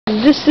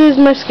this is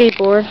my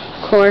skateboard,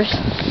 of course.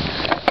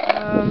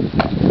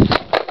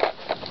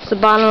 It's the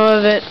bottom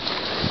of it.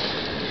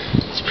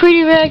 It's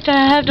pretty wrecked.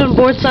 I have done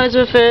board sides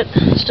with it.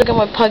 Still got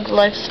my Pug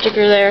Life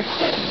sticker there.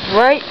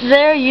 Right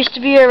there used to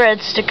be a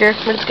red sticker,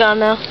 but it's gone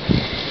now.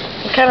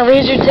 I kind of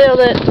razor tail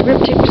that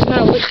grip tape does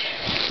not look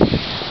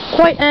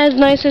quite as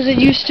nice as it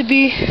used to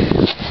be.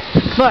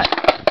 But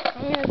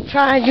I'm gonna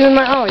try doing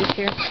my ollies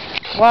here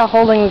while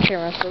holding the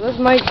camera. So this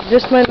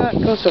might not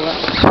go so well.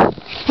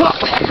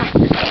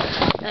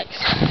 Thanks.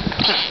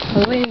 I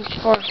was waiting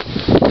for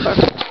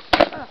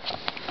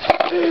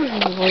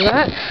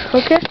that.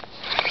 Okay.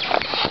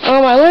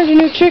 I learned a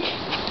new trick.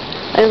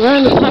 I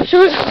learned the top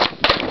shot. It's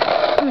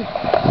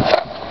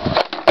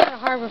kind of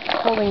hard with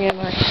holding it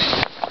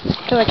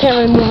because I can't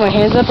really move my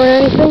hands up or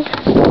anything.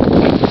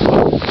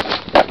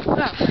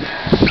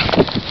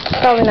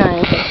 Probably not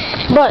anything.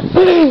 But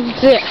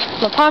so yeah,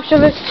 the pop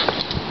shove it,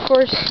 of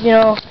course, you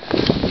know,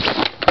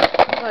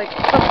 like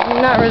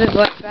not really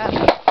like that,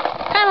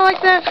 kind of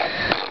like that.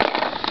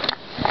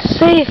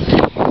 Safe.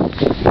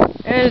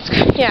 And it's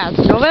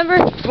November,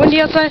 it's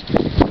windy outside,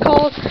 it's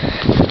cold,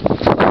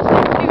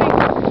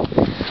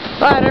 a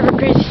lot of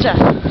crazy stuff.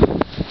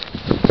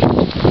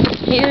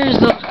 Here's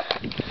the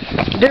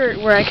dirt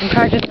where I can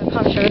practice my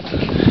pop shows,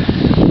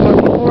 or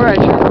before I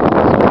try.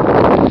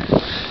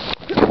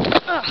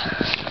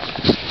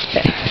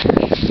 Okay.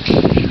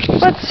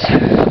 Let's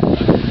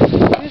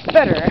do this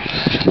better.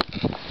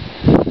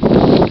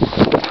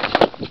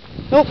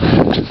 Nope.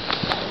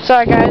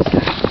 Sorry guys.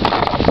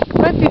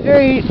 Might be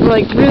very,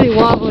 really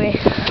wobbly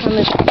on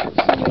this.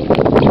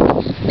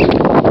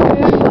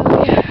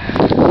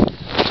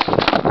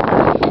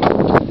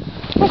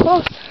 Oh,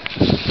 close.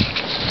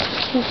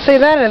 Let's say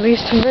that at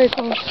least. I'm very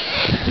close.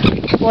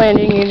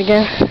 Landing it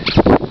again.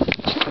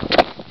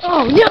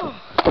 Oh no!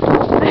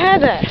 I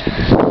had that.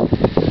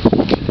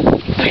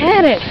 I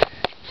had it.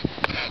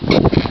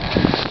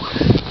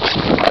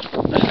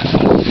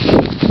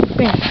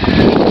 Man.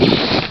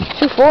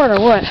 Too forward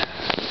or what?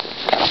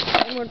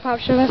 Inward pop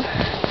shove it.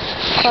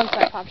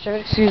 Frontside pop shove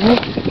it, excuse me.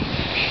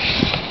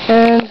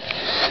 And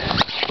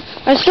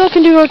I still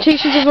can do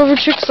rotations of over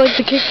tricks like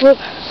the kickflip.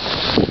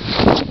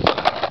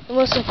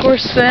 Unless of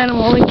course then I'm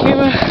holding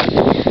camera.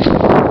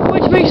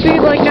 Which makes me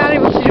not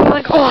able to do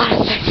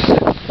thanks.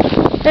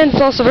 And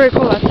it's also very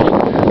cold outside.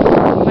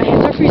 My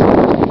hands are freezing.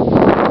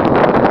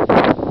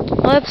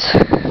 Let's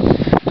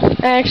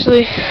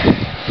actually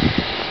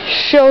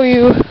show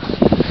you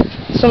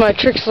what my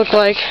tricks look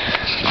like.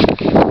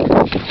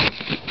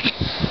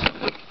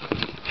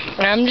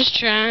 I'm just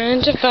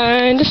trying to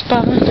find a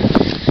spot,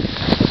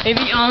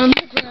 maybe on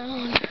the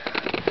ground.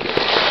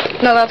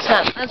 No, that's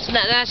not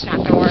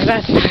the word.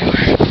 That's not the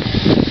word.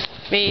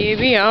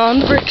 Maybe on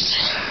the bricks.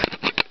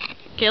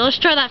 Okay, let's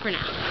try that for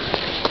now.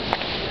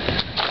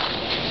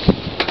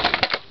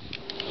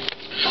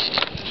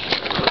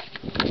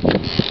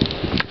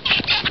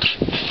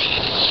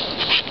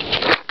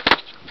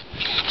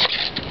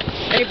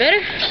 Any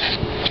better?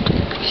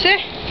 Sure.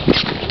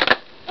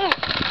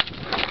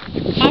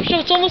 I'm sure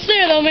it's almost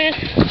there though, man.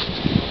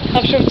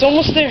 I'm sure it's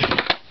almost there.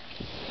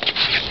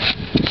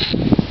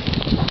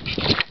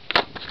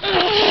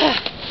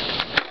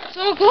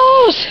 So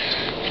close!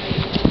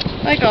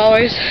 Like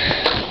always.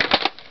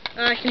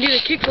 I can do the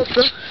kickflip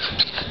though.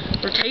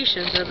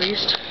 Rotations at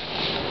least.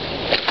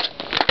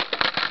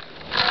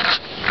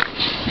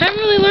 Haven't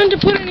really learned to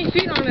put any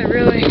feet on it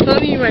really. I'll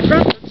need my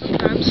front foot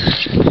sometimes.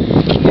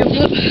 Yeah,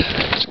 flip.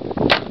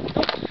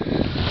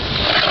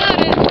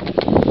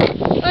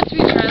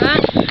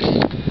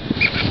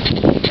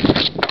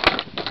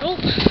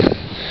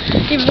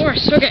 Even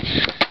worse. Okay.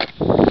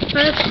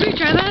 Let's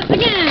retry that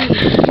again.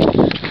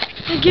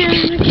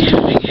 Again.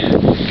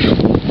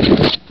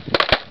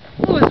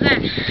 What was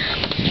that?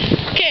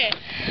 Okay.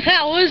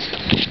 That was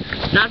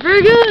not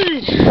very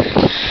good.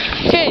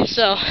 Okay,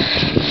 so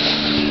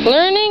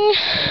learning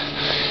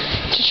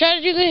to try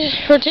to do the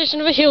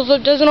rotation of a heel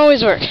flip doesn't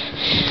always work.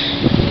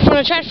 When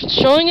I try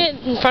showing it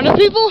in front of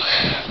people,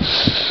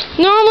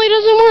 normally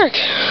doesn't work.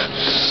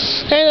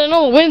 And I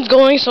know the wind's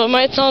going, so it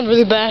might sound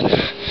really bad.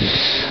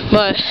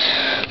 But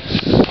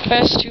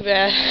that's too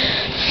bad.